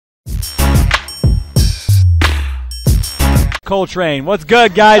Coltrane. What's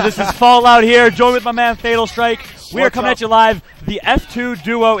good, guys? This is Fallout here. Join with my man Fatal Strike. We are coming at you live. The F2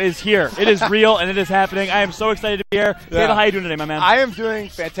 duo is here. It is real and it is happening. I am so excited to be here. Fatal, how you doing today, my man? I am doing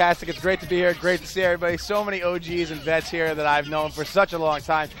fantastic. It's great to be here. Great to see everybody. So many OGs and vets here that I've known for such a long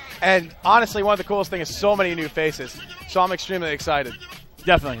time. And honestly, one of the coolest things is so many new faces. So I'm extremely excited.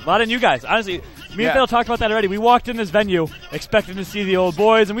 Definitely. A lot of new guys. Honestly, me and Phil talked about that already. We walked in this venue expecting to see the old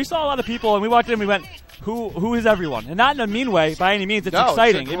boys, and we saw a lot of people, and we walked in and we went, who is everyone? And not in a mean way by any means. It's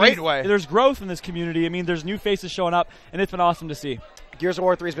exciting. It's a great way. There's growth in this community. I mean, there's new faces showing up, and it's been awesome to see. Gears of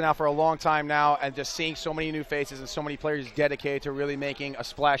War 3 has been out for a long time now, and just seeing so many new faces and so many players dedicated to really making a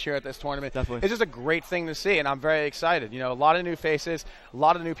splash here at this tournament, definitely. It's just a great thing to see, and I'm very excited. You know, a lot of new faces, a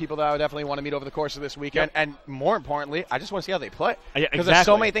lot of new people that I would definitely want to meet over the course of this weekend, and more importantly, I just want to see how they play. Because there's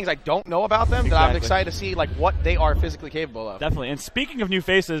so many things I don't know about them that I'm excited to see, like, what they are physically capable of. Definitely. And speaking of new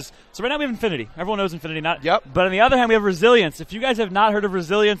faces, so right now we have Infinity. Everyone knows Infinity, not? Yep. But on the other hand, we have Resilience. If you guys have not heard of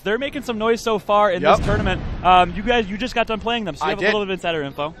Resilience, they're making some noise so far in this tournament. You just got done playing them, so you have a little bit of insider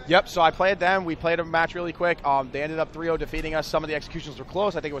info. Yep, so I played them. We played a match really quick. They ended up 3-0 defeating us. Some of the executions were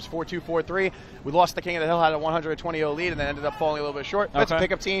close. I think it was 4-2, 4-3. We lost the King of the Hill, had a 120-0 lead, and then ended up falling a little bit short. But it's a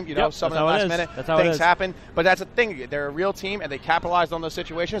pickup team, you know, some of the last minute things happen. But that's the thing. They're a real team, and they capitalized on those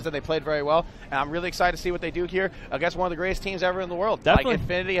situations, and they played very well. And I'm really excited to see what they do here against one of the greatest teams ever in the world. Definitely. Like,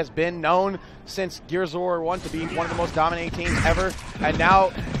 Infinity has been known since Gears of War 1 to be one of the most dominating teams ever. And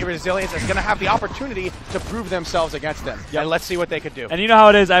now Resilience is going to have the opportunity to prove themselves against them. And let's see what they could do. And you know how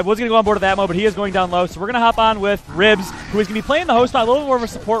it is. I was going to go on board with that mode, but he is going down low. So we're going to hop on with Ribs, who is going to be playing the host spot, a little more of a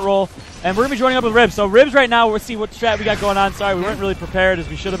support role. And we're going to be joining up with Ribs. So Ribs right now, we'll see what strat we got going on. Sorry, we weren't really prepared as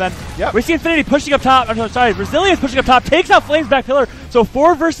we should have been. We see Infinity pushing up top. I'm sorry, Resilience pushing up top, takes out Flame's back pillar. So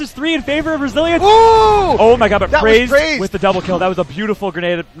 4 versus 3 in favor of Resilience. Ooh! Oh my god, but Praise Praise with the double kill. That was a beautiful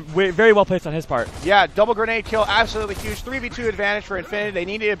grenade. Very well placed on his part. Yeah, double grenade kill, absolutely huge. 3v2 advantage for Infinity. They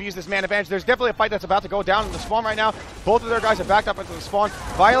need to abuse this man advantage. There's definitely a fight that's about to go down in the spawn right now. Both of their guys are backed up into the spawn.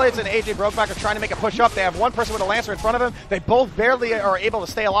 Violates and AJ Brokeback are trying to make a push up. They have one person with a Lancer in front of them. They both barely are able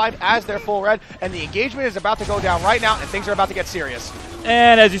to stay alive as they're full red. And the engagement is about to go down right now, and things are about to get serious.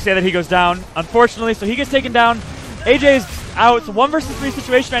 And as you say that, he goes down, unfortunately. So he gets taken down. AJ's out. It's a 1 versus 3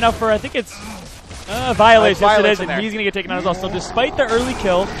 situation right now for, I think it's Violates. Yes, it is, and he's going to get taken out as well. So despite the early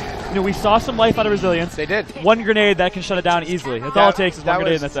kill, you know, we saw some life out of Resilience. They did. One grenade, that can shut it down easily. That's all it takes is one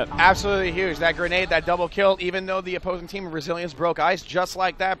grenade, and that's it. Absolutely huge. That grenade, that double kill, even though the opposing team of Resilience broke ice, just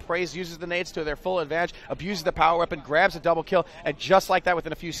like that, Praise uses the nades to their full advantage, abuses the power weapon, grabs a double kill, and just like that,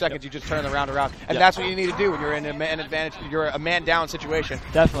 within a few seconds, you just turn the round around. And that's what you need to do when you're in a man advantage, you're a man down situation.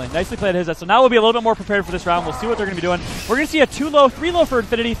 Definitely. Nicely played his. So now we'll be a little bit more prepared for this round. We'll see what they're going to be doing. We're going to see a 2 low, 3 low for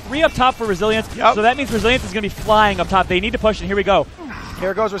Infinity, 3 up top for Resilience. So that means Resilience is going to be flying up top. They need to push, and here we go.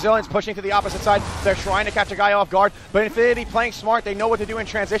 Here goes Resilience pushing to the opposite side. They're trying to catch a guy off guard, but Infinity playing smart. They know what to do in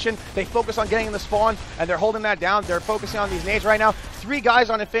transition. They focus on getting in the spawn, and they're holding that down. They're focusing on these nades right now. 3 guys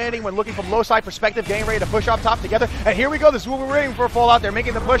on Infinity when looking from low side perspective, getting ready to push up top together. And here we go. This is what we're waiting for. Fallout. They're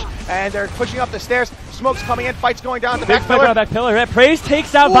making the push, and they're pushing up the stairs. Smoke's coming in. Fight's going down. The back pillar. Back pillar. Praise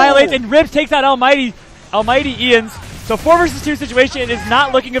takes out Violates, and Ribs takes out Almighty Ian's. So 4 versus 2 situation is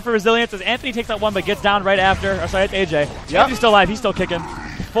not looking good for Resilience as Anthony takes out one but gets down right after. Or sorry, it's AJ. Anthony's still alive. He's still kicking.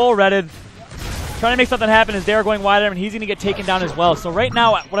 Full redded. Trying to make something happen as they're going wider, and he's going to get taken down as well. So right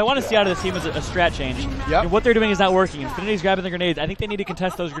now, what I want to see out of this team is a strat change. And what they're doing is not working. Infinity's grabbing the grenades. I think they need to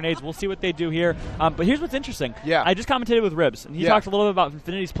contest those grenades. We'll see what they do here. But here's what's interesting. I just commentated with Ribs, and he talked a little bit about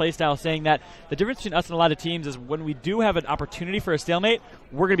Infinity's playstyle, saying that the difference between us and a lot of teams is when we do have an opportunity for a stalemate,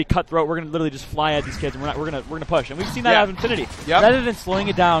 we're going to be cutthroat. We're going to literally just fly at these kids, and we're going to push. And we've seen that out of Infinity. Rather than slowing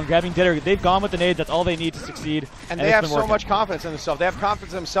it down, grabbing Ditter, they've gone with the nades. That's all they need to succeed. And they have so much confidence in themselves. They have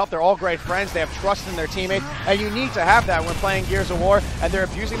confidence in themselves. They're all great friends. They have trust in their teammates. And you need to have that when playing Gears of War, and they're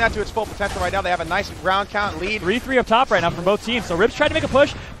abusing that to its full potential right now. They have a nice round count lead. 3-3 up top right now from both teams. So Ribs tried to make a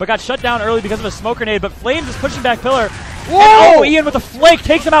push, but got shut down early because of a smoke grenade, but Flames is pushing back pillar. And, Ian with a flake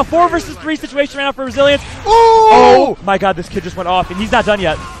takes him out. 4 versus 3 situation right now for Resilience. Oh my god, this kid just went off, and he's not done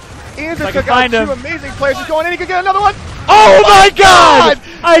yet. Ian just took out 2 amazing players. He's going in. He could get another one. Oh my god!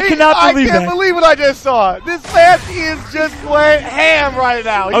 I cannot believe that. I can't believe what I just saw. This man is just going ham right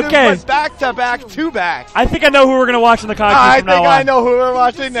now. He just went back to back to back. I think I know who we're going to watch in the contest from now on. I think I know who we're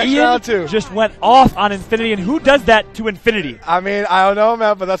watching next round too. Just went off on Infinity, and who does that to Infinity? I mean, I don't know,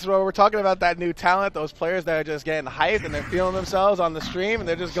 man, but that's what we're talking about, that new talent, those players that are just getting hyped and they're feeling themselves on the stream and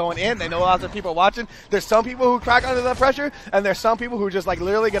they're just going in. They know lots of people watching. There's some people who crack under the pressure, and there's some people who just like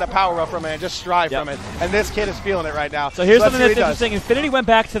literally get a power up from it and just strive from it. And this kid is feeling it right now. So here's something that's interesting. Infinity went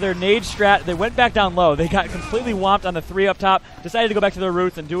back to their nade strat. They went back down low. They got completely whomped on the 3 up top, decided to go back to their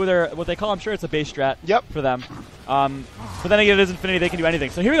roots and do their, what they call, I'm sure it's a base strat for them. But then again, it is Infinity. They can do anything.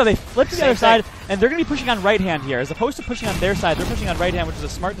 So here we go. They flip to the other side, and they're going to be pushing on right hand here. As opposed to pushing on their side, they're pushing on right hand, which is a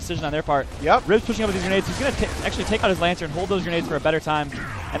smart decision on their part. Yep. Ribs pushing up with these grenades. He's going to actually take out his Lancer and hold those grenades for a better time.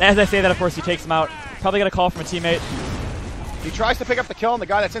 And as I say that, of course, he takes them out. Probably got a call from a teammate. He tries to pick up the kill on the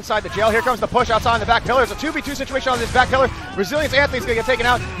guy that's inside the jail. Here comes the push outside on the back pillar. It's a 2v2 situation on this back pillar. Resilience Anthony's going to get taken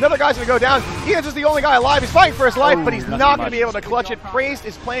out. Another guy's going to go down. Ian's is the only guy alive. He's fighting for his life, but he's not going to be able to clutch it. Praised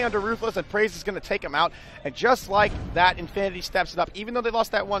is playing under Ruthless, and Praised is going to take him out. And just like that, Infinity steps it up. Even though they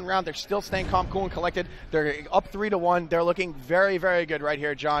lost that one round, they're still staying calm, cool, and collected. They're up 3-1. They're looking very, very good right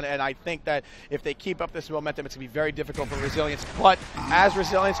here, John. And I think that if they keep up this momentum, it's going to be very difficult for Resilience. But as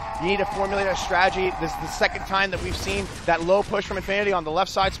Resilience, you need to formulate a strategy. This is the second time that we've seen that low push from Infinity on the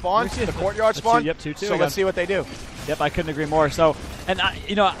left side spawn, the courtyard spawn. Yep, 2-2. So let's see what they do. Yep, I couldn't agree more. So, and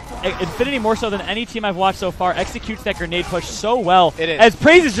you know, Infinity more so than any team I've watched so far executes that grenade push so well. It is. As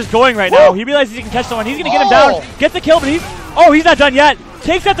Praise is just going right now. He realizes he can catch someone. He's going to get him down, get the kill, but he's not done yet.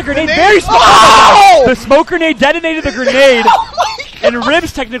 Takes out the grenade. Very smart. Oh! The smoke grenade detonated the grenade, and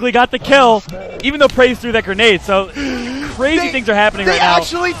Ribs technically got the kill, even though Praise threw that grenade. So crazy things are happening right now. They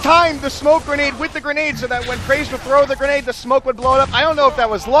actually timed the smoke grenade with the grenade so that when Praise would throw the grenade, the smoke would blow it up. I don't know if that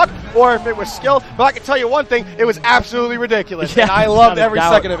was luck or if it was skill, but I can tell you one thing, it was absolutely ridiculous. Yeah, and I loved every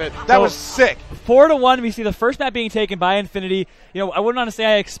second of it. That was sick. 4-1, we see the first map being taken by Infinity. You know, I wouldn't want to say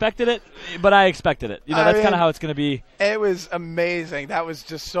I expected it, but I expected it. You know, that's kind of how it's going to be. It was amazing. That was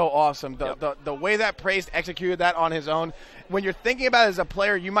just so awesome. The way that Praised executed that on his own. When you're thinking about it as a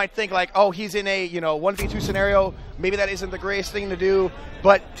player, you might think like, oh, he's in a 1v2 scenario. Maybe that isn't the greatest thing to do.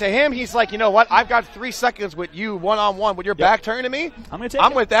 But to him, he's like, you know what? I've got 3 seconds with you one-on-one with your back turned to me. I'm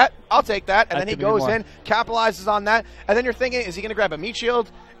with that. I'll take that. And then he goes in, capitalizes on that. And then you're thinking, is he going to grab a meat shield?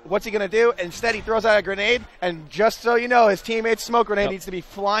 What's he going to do? Instead, he throws out a grenade, and just so you know, his teammate's smoke grenade needs to be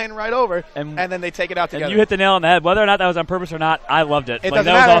flying right over, and then they take it out together. And you hit the nail on the head. Whether or not that was on purpose or not, I loved it. That was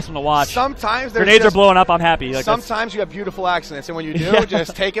awesome to watch. Sometimes grenades are blowing up, I'm happy. Sometimes you have beautiful accidents, and when you do,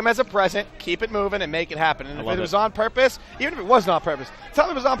 just take them as a present, keep it moving, and make it happen. And if it was on purpose, even if it wasn't on purpose, tell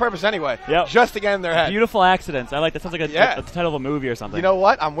them it was on purpose anyway, just to get in their head. Beautiful accidents. I like that. Sounds like the title of a movie or something. You know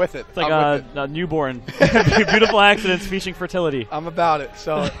what? I'm with it. It's like a newborn. Beautiful accidents featuring fertility. I'm about it.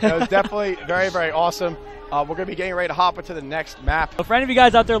 So it was definitely very, very awesome. We're going to be getting ready to hop into the next map. Well, for any of you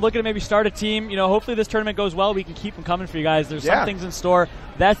guys out there looking to maybe start a team, you know, hopefully this tournament goes well. We can keep them coming for you guys. There's some things in store.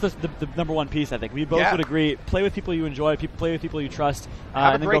 That's the number one piece, I think. We both would agree. Play with people you enjoy. Play with people you trust.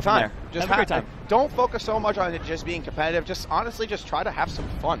 Have a great time. Just have a great time. Don't focus so much on it just being competitive. Just honestly, just try to have some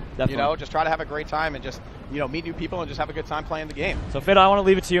fun. Definitely. You know, just try to have a great time and just meet new people and just have a good time playing the game. So, Fido, I want to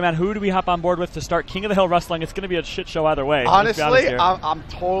leave it to you, man. Who do we hop on board with to start King of the Hill Wrestling? It's going to be a shit show either way. Honestly, I'm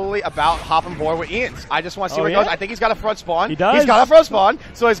totally about hopping board with Ian's. I just want to see where it goes. I think he's got a front spawn. He does. He's got a front spawn,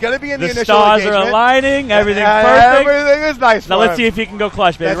 so he's going to be in the initial stars engagement. are aligning. Everything's perfect. Everything is nice Now let's see if he can go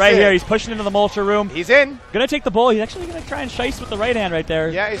clutch, baby. Right here, he's pushing into the Mulcher room. He's in. Going to take the bull. He's actually going to try and shice with the right hand right there.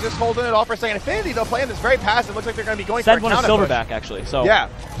 Yeah, he's just holding it off for a second. Infinity, though, playing this very passive. Looks like they're going to be going Send for a one to counter Silverback, push. actually. So yeah,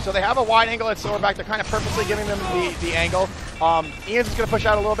 so they have a wide angle at Silverback. They're kind of purposely giving them the angle. Ian's just going to push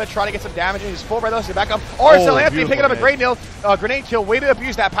out a little bit, try to get some damage. He's full by those to back up. Anthony picking up a grenade kill. Way to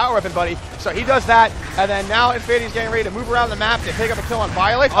abuse that power weapon, buddy. So he does that, and then now Infinity's getting ready to move around the map. They pick up a kill on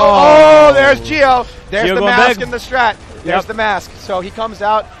Violet. Oh, there's Gio. There's the mask and the strat. There's the mask. So he comes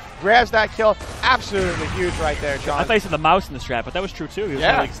out, grabs that kill. Absolutely huge right there, John. I thought you said the mouse in the strap, but that was true too. He was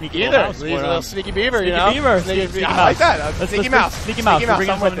like sneaky little mouse. He's a little sneaky beaver, Sneaky I like that. Sneaky mouse. Sneaky mouse.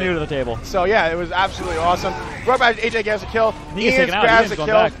 Bringing something new to the table. So yeah, it was absolutely awesome. AJ gets a kill. Ian grabs a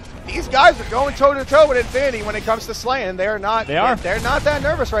kill. These guys are going toe-to-toe with Infinity when it comes to slaying. They're not that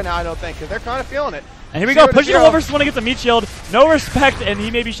nervous right now, I don't think, because they're kind of feeling it. And here we go, pushing him over versus one to get the meat shield. No respect, and he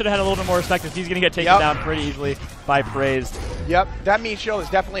maybe should have had a little bit more respect because he's going to get taken down pretty easily by Praised. Yep, that meat shield is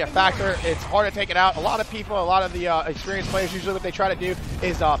definitely a factor. It's hard to take it out. A lot of people, a lot of the experienced players, usually what they try to do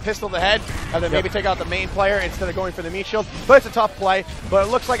is pistol the head and then maybe take out the main player instead of going for the meat shield. But it's a tough play. But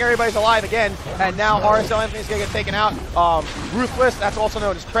it looks like everybody's alive again. And now RSL Anthony's going to get taken out. Ruthless, that's also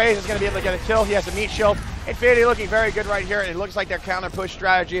known as Praise, is going to be able to get a kill. He has a meat shield. Infinity looking very good right here. It looks like their counter push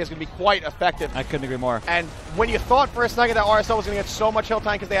strategy is going to be quite effective. I couldn't agree more. And when you thought for a second that RSL was going to get so much hill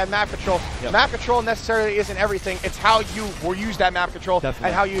time because they had map control, map control necessarily isn't everything. It's how you will use that map control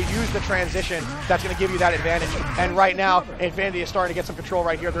and how you use the transition that's going to give you that advantage. And right now, Infinity is starting to get some control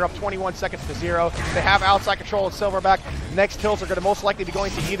right here. They're up 21 seconds to 0. They have outside control of Silverback. Next kills are going to most likely be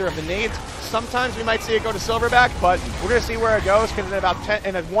going to either of the nades. Sometimes we might see it go to Silverback, but we're going to see where it goes because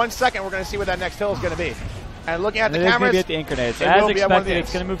in 1 second, we're going to see what that next hill is going to be. And looking at the cameras, it's going to be at the ink grenade. So as expected,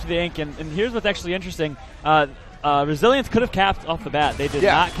 it's going to move to the ink. And here's what's actually interesting. Resilience could have capped off the bat. They did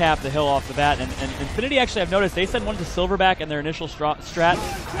not cap the hill off the bat. And Infinity, actually, I've noticed, they sent one to Silverback in their initial strat.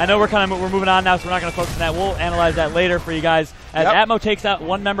 I know we're moving on now, so we're not going to focus on that. We'll analyze that later for you guys. As Atmo takes out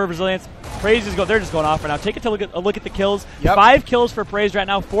one member of Resilience, Praise is they're just going off right now. Take a look at the kills. 5 kills for Praise right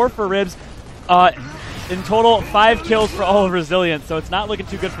now, 4 for Ribs. In total, 5 kills for all of Resilience, so it's not looking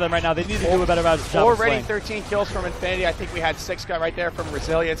too good for them right now. They need to do a better job. Already 13 kills from Infinity. I think we had 6 right there from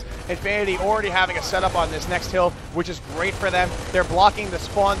Resilience. Infinity already having a setup on this next hill, which is great for them. They're blocking the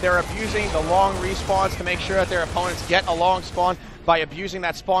spawn. They're abusing the long respawns to make sure that their opponents get a long spawn by abusing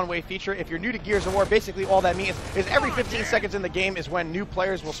that spawn wave feature. If you're new to Gears of War, basically all that means is every 15 seconds in the game is when new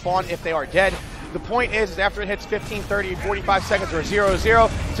players will spawn if they are dead. The point is after it hits 15, 30, 45 seconds or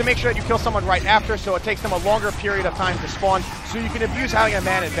 0-0 to make sure that you kill someone right after, so it takes them a longer period of time to spawn, so you can abuse having a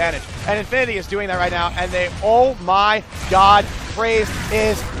man advantage. And Infinity is doing that right now, and they, oh my god, Praise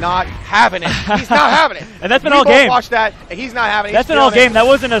is not having it. He's not having it. And that's been all game. Watch that, and he's not having it. That's been all game. That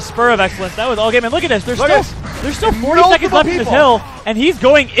wasn't a spur of excellence. That was all game. And look at this. There's still 40 seconds left in this hill, and he's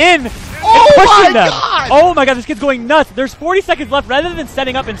going in. Oh pushing my them. god! Oh my god, this kid's going nuts. There's 40 seconds left. Rather than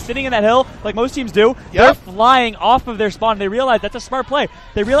setting up and sitting in that hill like most teams do, they're flying off of their spawn. They realize that's a smart play.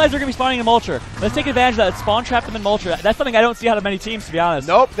 They realize they're going to be spawning in Mulcher. Let's take advantage of that. Let's spawn trap them in Mulcher. That's something I don't see out of many teams, to be honest.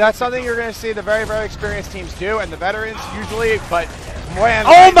 Nope, that's something you're going to see the very, very experienced teams do, and the veterans usually, but man,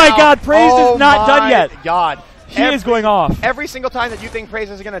 oh my god, Praise is not done yet. God. He is going off. Every single time that you think Praise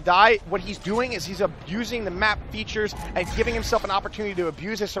is going to die, what he's doing is he's abusing the map features and giving himself an opportunity to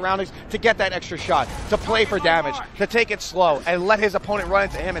abuse his surroundings to get that extra shot, to play for damage, to take it slow, and let his opponent run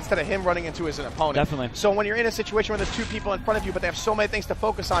into him instead of him running into his opponent. Definitely. So when you're in a situation where there's 2 people in front of you, but they have so many things to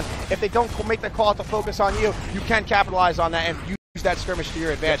focus on, if they don't make the call to focus on you, you can capitalize on that and use that skirmish to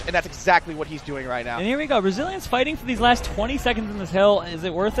your advantage, and that's exactly what he's doing right now. And here we go. Resilience fighting for these last 20 seconds in this hill. Is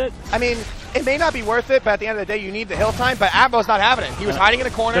it worth it? I mean, it may not be worth it, but at the end of the day, you need the hill time. But Atmo's not having it. He was hiding in a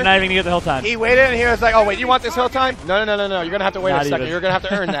corner. They're not even going to get the hill time. He waited, and he was like, oh, wait, you want this hill time? No. You're going to have to wait a second. You're going to have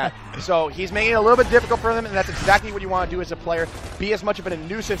to earn that. So he's making it a little bit difficult for them, and that's exactly what you want to do as a player. Be as much of a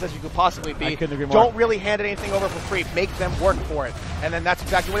nuisance as you could possibly be. I couldn't agree more. Don't really hand anything over for free. Make them work for it. And then that's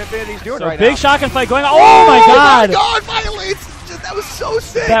exactly what Infinity's doing right big now. shotgun fight going on. Oh my god! Oh my god, violates! That was so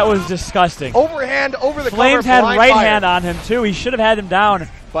sick. That was disgusting. Overhand, over the Flames cover, had right hand on him too. He should have had him down.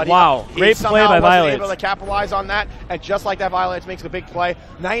 But wow, great play by Violates. Able to capitalize on that, and just like that, Violates makes a big play.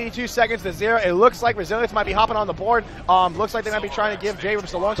 92 seconds to 0. It looks like Resilience might be hopping on the board. Looks like they might be trying to give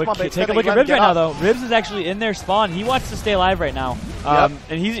J-Ribs a long spawn. But take a look at Ribs right now, though. Ribs is actually in their spawn. He wants to stay alive right now,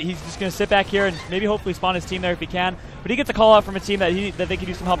 and he's just going to sit back here and maybe hopefully spawn his team there if he can. But he gets a call out from a team that they could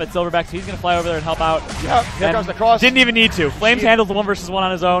use some help at Silverback, so he's going to fly over there and help out. Yep, here comes the cross. Didn't even need to. Flames handles the 1-versus-1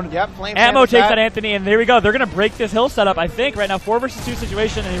 on his own. Yep, Flames Atmo takes out Anthony, and there we go. They're going to break this hill setup, I think, right now. 4-versus-2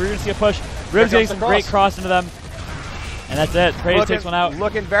 situation, and we're going to see a push. Ribs getting some great cross into them. And that's it. Praise takes one out.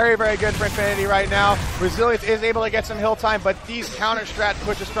 Looking very, very good for Infinity right now. Resilience is able to get some hill time, but these counter strat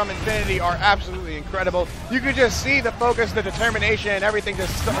pushes from Infinity are absolutely incredible. You can just see the focus, the determination, and everything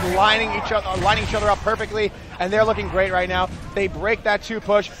just lining each other up perfectly, and they're looking great right now. They break that 2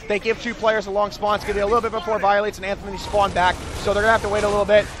 push. They give 2 players a long spawn. It's going to be a little bit before Violates and Anthony spawn back, so they're going to have to wait a little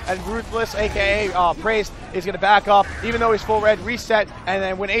bit. And Ruthless, a.k.a. Praise, is going to back up, even though he's full red, reset, and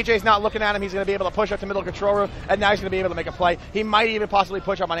then when AJ's not looking at him, he's going to be able to push up to middle control room, and now he's going to be able to make a play. He might even possibly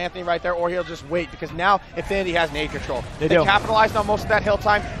push up on Anthony right there, or he'll just wait, because now Infinity has nade control. They capitalized on most of that hill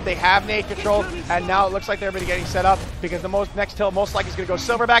time. They have nade control, and now it looks like they're going to be getting set up, because the next hill most likely is going to go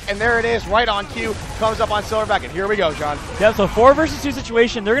Silverback, and there it is, right on cue, comes up on Silverback, and here we go, John. Yeah, so 4-versus-2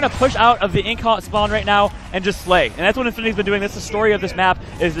 situation. They're going to push out of the ink spawn right now and just slay. And that's what Infinity's been doing. That's the story of this map,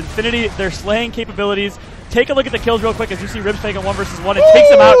 is Infinity, their slaying capabilities. Take a look at the kills real quick as you see Ribs taking 1-versus-1 and takes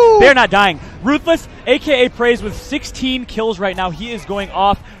them out. They're not dying. Ruthless, a.k.a. Praise, with 16 kills right now. He is going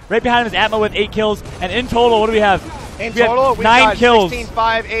off. Right behind him is Atmo with 8 kills. And in total, what do we have? In total, we've 9 kills. 16,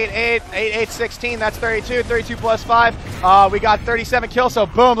 5, 8, 8, 8, 8, 16. That's 32. 32 plus 5. We got 37 kills, so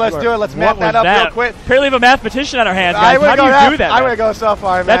boom, let's do it. Let's math that up real quick. Apparently we have a mathematician on our hands, guys. How do you do that? I would go so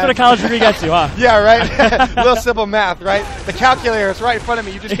far, man. That's what a college degree gets you, huh? Yeah, right? Little simple math, right? The calculator is right in front of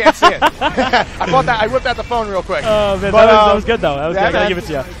me. You just can't see it. I whipped out the phone real quick. Oh, man, that was good, though. That was good. I gotta give it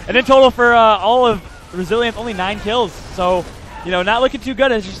to you. And in total for all of Resilience, only 9 kills. So, you know, not looking too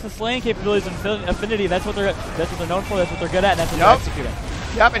good. It's just the slaying capabilities of Infinity. That's what they're known for. That's what they're good at. And that's what they're executing.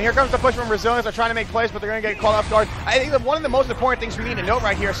 Yep, and here comes the push from Resilience. They're trying to make plays, but they're going to get called off guard. I think that one of the most important things we need to note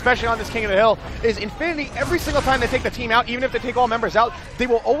right here, especially on this King of the Hill, is Infinity, every single time they take the team out, even if they take all members out, they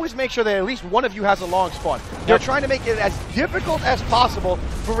will always make sure that at least one of you has a long spawn. They're trying to make it as difficult as possible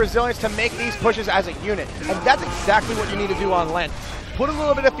for Resilience to make these pushes as a unit, and that's exactly what you need to do on Lent. Put a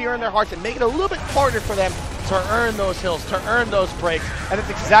little bit of fear in their hearts and make it a little bit harder for them to earn those hills, to earn those breaks, and it's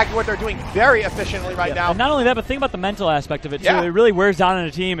exactly what they're doing very efficiently right now. And not only that, but think about the mental aspect of it, too. Yeah. It really wears down on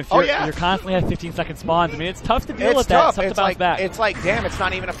a team if you're, yeah. you're constantly at 15-second spawns. I mean, it's tough to deal It's with that. tough. It's tough to bounce back. It's like, damn, it's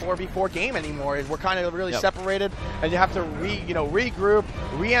not even a 4v4 game anymore. We're kind of really separated, and you have to regroup,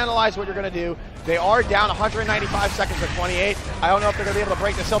 reanalyze what you're going to do. They are down 195 seconds to 28. I don't know if they're going to be able to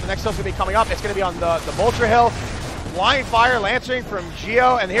break this hill. The next hill's going to be coming up. It's going to be on the Vulture Hill. Blind fire lancering from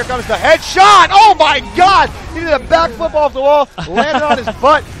Geo, and here comes the headshot. Oh my God! He did a backflip off the wall, landed on his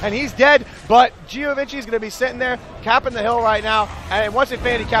butt, and he's dead. But Gio Vinci is going to be sitting there, capping the hill right now. And once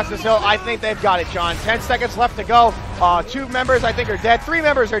Infinity caps this hill, I think they've got it, John. 10 seconds left to go. 2 members, I think, are dead. 3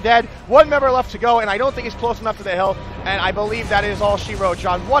 members are dead. 1 member left to go, and I don't think he's close enough to the hill. And I believe that is all she wrote,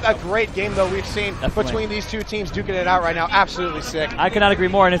 John. What a great game, though, we've seen between these 2 teams duking it out right now. Absolutely sick. I cannot agree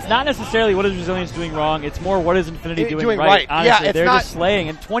more. And it's not necessarily what is Resilience doing wrong. It's more what is Infinity doing right. Honestly, yeah, they're just slaying.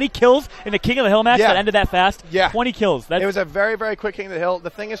 And 20 kills in the King of the Hill match that ended that fast. Yeah. 20 kills. It was a very, very quick King of the Hill. The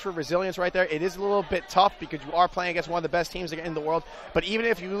thing is, for Resilience right there, it is a little bit tough because you are playing against one of the best teams in the world. But even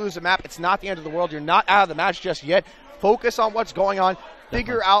if you lose a map, it's not the end of the world. You're not out of the match just yet. Focus on what's going on.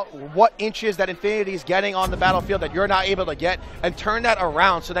 Figure out what inches that Infinity is getting on the battlefield that you're not able to get, and turn that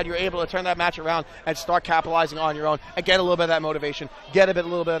around so that you're able to turn that match around and start capitalizing on your own and get a little bit of that motivation, get a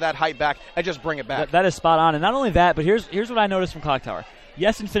little bit of that hype back, and just bring it back. That is spot on. And not only that, but here's what I noticed from Clock Tower.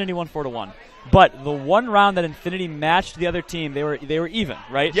 Yes, Infinity won 4-1, but the one round that Infinity matched the other team, they were even,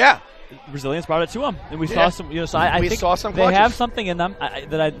 right? Yeah. Resilience brought it to them, and we saw some. So I think saw some they clutches. have something in them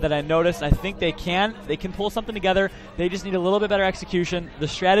that I noticed. I think they can pull something together. They just need a little bit better execution. The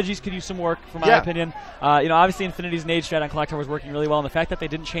strategies could use some work, from my opinion. Obviously Infinity's nade strat on Clock Tower was working really well, and the fact that they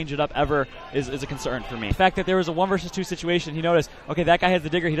didn't change it up ever is a concern for me. The fact that there was a 1 versus 2 situation, he noticed, okay, that guy has the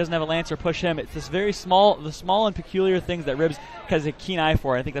digger, he doesn't have a lancer, push him. It's this very small and peculiar things that Ribs has a keen eye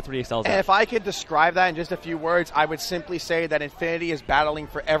for. I think that's what he excels at. And if I could describe that in just a few words, I would simply say that Infinity is battling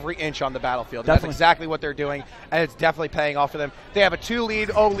for every inch on the battlefield. That's exactly what they're doing, and it's definitely paying off for them. They have a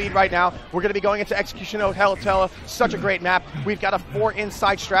 2-0 lead right now. We're going to be going into Execution Hotel. Such a great map. We've got a 4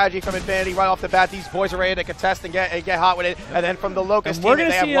 inside strategy from Infinity right off the bat. These boys are ready to contest and get hot with it. And then from the Locust team,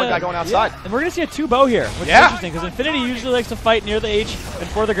 they have one guy going outside. And we're going to see a 2-bow here, which is interesting, because Infinity usually likes to fight near the H and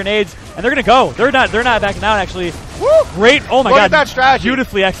for the grenades, and they're going to go. They're not backing down, actually. Woo! Great. Oh, my Look God. at that strategy.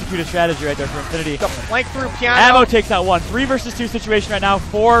 Beautifully executed strategy right there for Infinity. The flank through piano. Ammo takes out 1. 3 versus 2 situation right now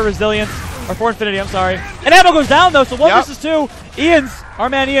for Resilience. Or for Infinity, I'm sorry. And Ammo goes down, though, so 1 versus 2. Our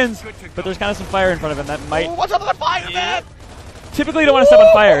man Ian's. But there's kind of some fire in front of him that might... Oh, what's up with the fire, man? Typically, you don't want to step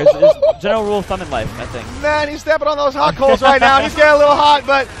on fire. It's general rule of thumb in life, I think. Man, he's stepping on those hot coals right now. He's getting a little hot,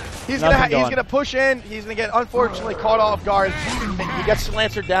 but he's gonna push in. He's gonna get, unfortunately, caught off guard. He gets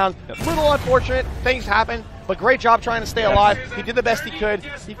Lancer down. Little unfortunate. Things happen. But great job trying to stay alive. He did the best he could.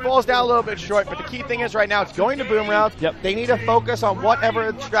 He falls down a little bit short, but the key thing is right now it's going to boom round. They need to focus on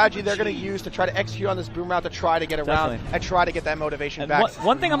whatever strategy they're going to use to try to execute on this boom round to try to get around and try to get that motivation back.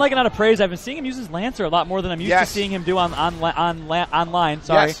 One thing I'm liking out of Praise, I've been seeing him use his Lancer a lot more than I'm used to seeing him do online.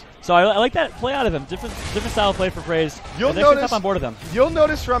 Sorry. So I like that play out of him. Different style of play for Praise. You'll notice on board with him. You'll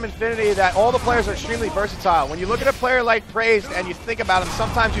notice from Infinity that all the players are extremely versatile. When you look at a player like Praise and you think about him,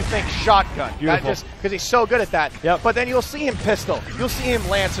 sometimes you think shotgun. Just because he's so good at that. But then you'll see him pistol. You'll see him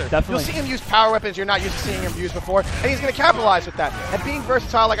Lancer. You'll see him use power weapons you're not used to seeing him use before. And he's going to capitalize with that. And being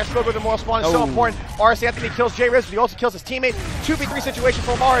versatile, like I spoke with the Moral Spawn, is so important. RS Anthony kills J-Riz, but he also kills his teammate. 2v3 situation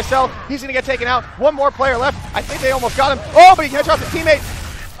from RSL. He's going to get taken out. 1 more player left. I think they almost got him. Oh, but he headshots his teammate.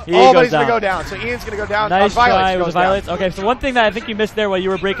 But he's going to go down. So Ian's going to go down. Nice try with the Violets. Okay, so one thing that I think you missed there while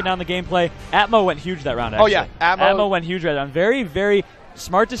you were breaking down the gameplay, Atmo went huge that round, actually. Oh, yeah. Atmo went huge that round. Very, very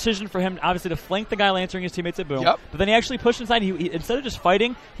smart decision for him, obviously, to flank the guy lancering his teammates at boom. But then he actually pushed inside. He instead of just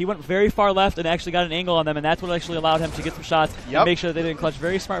fighting, he went very far left and actually got an angle on them, and that's what actually allowed him to get some shots and make sure that they didn't clutch.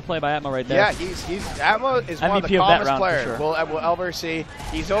 Very smart play by Atmo right there. Yeah, Atmo is one of the calmest players we'll ever see.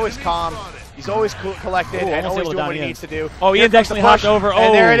 He's always calm. He's always collected and always doing what he needs to do. Oh, Ian's actually hopped over.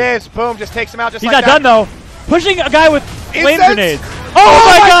 And there it is. Boom, just takes him out just like that. He's not done, though. Pushing a guy with flame grenades.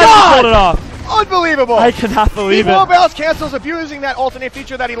 Oh, my God! He pulled it off. Unbelievable. I cannot believe it. He bounce cancels, abusing that alternate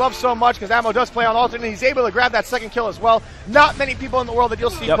feature that he loves so much because Ammo does play on alternate. He's able to grab that second kill as well. Not many people in the world that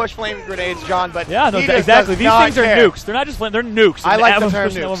you'll see push flame grenades, John, but exactly. These things are nukes. They're not just flame, they're nukes. I like the term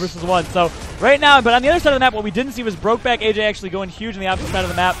pushing 1 versus 1. So right now, but on the other side of the map, what we didn't see was Brokeback AJ actually going huge on the opposite side of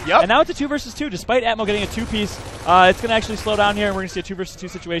the map. And now it's a 2 versus 2. Despite Atmo getting a 2-piece, it's going to actually slow down here, and we're going to see a 2 versus 2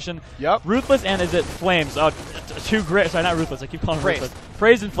 situation. Ruthless and is it Flames? Two great. Sorry, not Ruthless. I keep calling him Ruthless.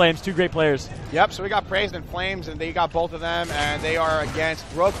 Praise and Flames, 2 great players. So we got Praise and Flames, and they got both of them, and they are against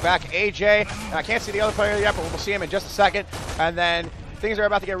Brokeback AJ. And I can't see the other player yet, but we'll see him in just a second. And then things are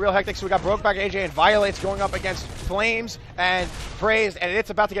about to get real hectic. So we got Brokeback AJ and Violates going up against Flames and Praised, and it's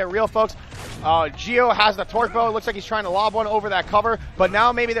about to get real, folks. Gio has the torque bow. It looks like he's trying to lob one over that cover, but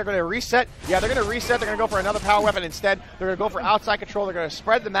now maybe they're going to reset. Yeah, they're going to reset. They're going to go for another power weapon instead. They're going to go for outside control. They're going to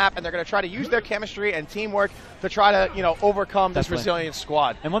spread the map, and they're going to try to use their chemistry and teamwork to try to, you know, overcome this resilient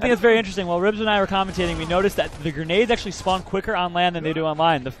squad. And one thing that's very interesting, while Ribs and I were commentating, we noticed that the grenades actually spawn quicker on land than they do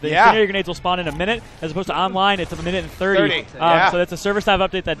online. The Infinity grenades will spawn in a minute, as opposed to online, it's a minute and 30. So that's a server-side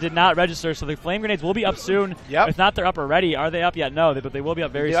update that did not register, so the flame grenades will be up soon. If not, they're up already. Are they up yet? No, but they will be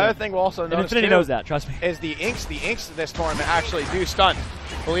up very soon. The other thing we'll also notice, Infinity knows that, trust me, is the inks this tournament actually do stun,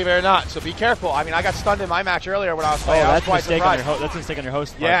 believe it or not. So be careful. I mean, I got stunned in my match earlier when I was playing. I was quite surprised. That's a mistake on your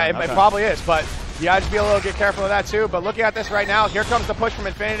host. Yeah, it probably is, but yeah, just be a little bit careful of that too. But looking at this right now, here comes the push from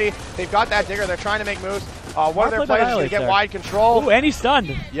Infinity. They've got that digger. They're trying to make moves. One of their players is going to get wide control. Ooh, and he's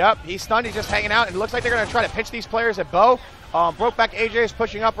stunned. Yep, he's stunned. He's just hanging out. And it looks like they're going to try to pitch these players at bow. Brokeback AJ is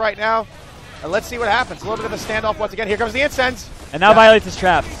pushing up right now. And let's see what happens. A little bit of a standoff once again. Here comes the incense. And now Violates his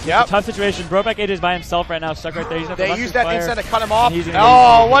trap. Yep. Tough situation. Brokeback AJ is by himself right now, stuck right there. They used that incense to cut him off.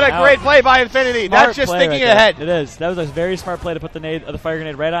 Oh, what a great play by Infinity. That's just thinking ahead. It is. That was a very smart play to put the fire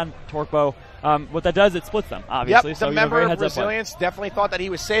grenade right on Torque Bow. What that does, it splits them, obviously. Yep, so the member of Resilience definitely thought that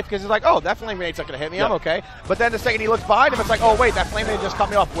he was safe because he's like, oh, that flame grenade's not going to hit me. I'm okay. But then the second he looks behind him, it's like, oh, wait, that flame grenade just cut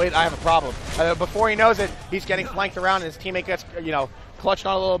me off. Wait, I have a problem. Before he knows it, he's getting flanked around and his teammate gets, you know, clutched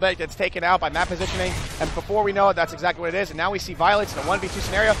on a little bit, gets taken out by map positioning, and before we know it, that's exactly what it is. And now we see Violates in a 1v2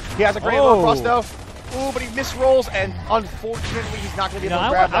 scenario. He has a great little thrust though. Ooh, but he misrolls, and unfortunately, he's not going to be able to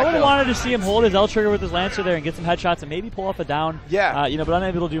grab that. I would have wanted to see him hold his L trigger with his Lancer there and get some headshots and maybe pull off a down. Yeah. But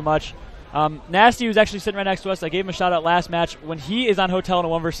unable to do much. Nasty, who's actually sitting right next to us, I gave him a shout out last match. When he is on Hotel in a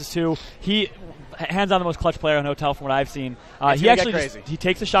 1 versus 2, he hands on the most clutch player on Hotel from what I've seen. He actually he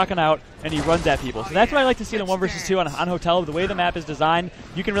takes the shotgun out and he runs at people. So that's what I like to see in a 1 versus 2 on Hotel. The way the map is designed,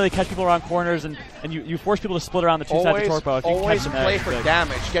 you can really catch people around corners and you force people to split around the two sides of Torque Bow. If you always play for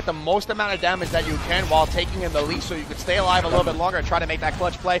damage. Get the most amount of damage that you can while taking in the lead so you can stay alive a little bit longer and try to make that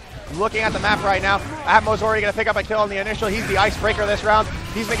clutch play. Looking at the map right now, Atmo's already going to pick up a kill on the initial. He's the icebreaker this round.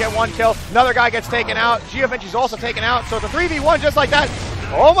 He's going to get 1 kill. Another guy gets taken out. Geovinci's also taken out. So it's a 3v1 just like that.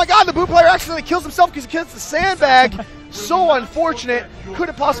 Oh my god, the boot player accidentally kills himself because he kills the sandbag. So unfortunate. Could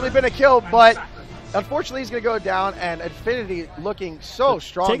have possibly been a kill, but unfortunately he's going to go down, and Infinity looking so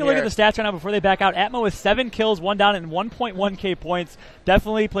strong. Take a look at the stats right now before they back out. Atmo with 7 kills, 1 down, and 1.1k points.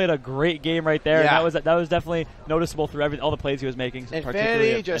 Definitely played a great game right there. Yeah. And that was definitely noticeable through all the plays he was making.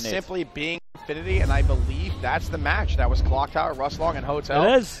 Infinity just simply being Infinity, and I believe that's the match. That was Clock Tower, Rustlong, and Hotel.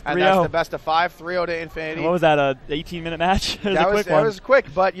 It is. And that's the best of 5, 3-0 to Infinity. And what was that, a 18-minute match? That was quick,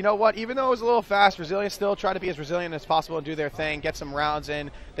 but you know what? Even though it was a little fast, Resilience still tried to be as resilient as possible and do their thing, get some rounds in.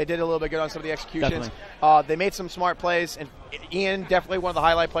 They did a little bit good on some of the executions. They made some smart plays, and Ian, definitely one of the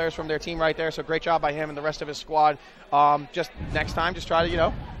highlight players from their team right there, so great job by him and the rest of his squad. Just next time, just try to, you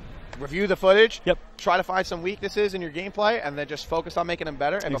know, review the footage, try to find some weaknesses in your gameplay, and then just focus on making them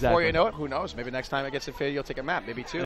better. And before you know it, who knows, maybe next time it gets Infinity, you'll take a map, maybe 2.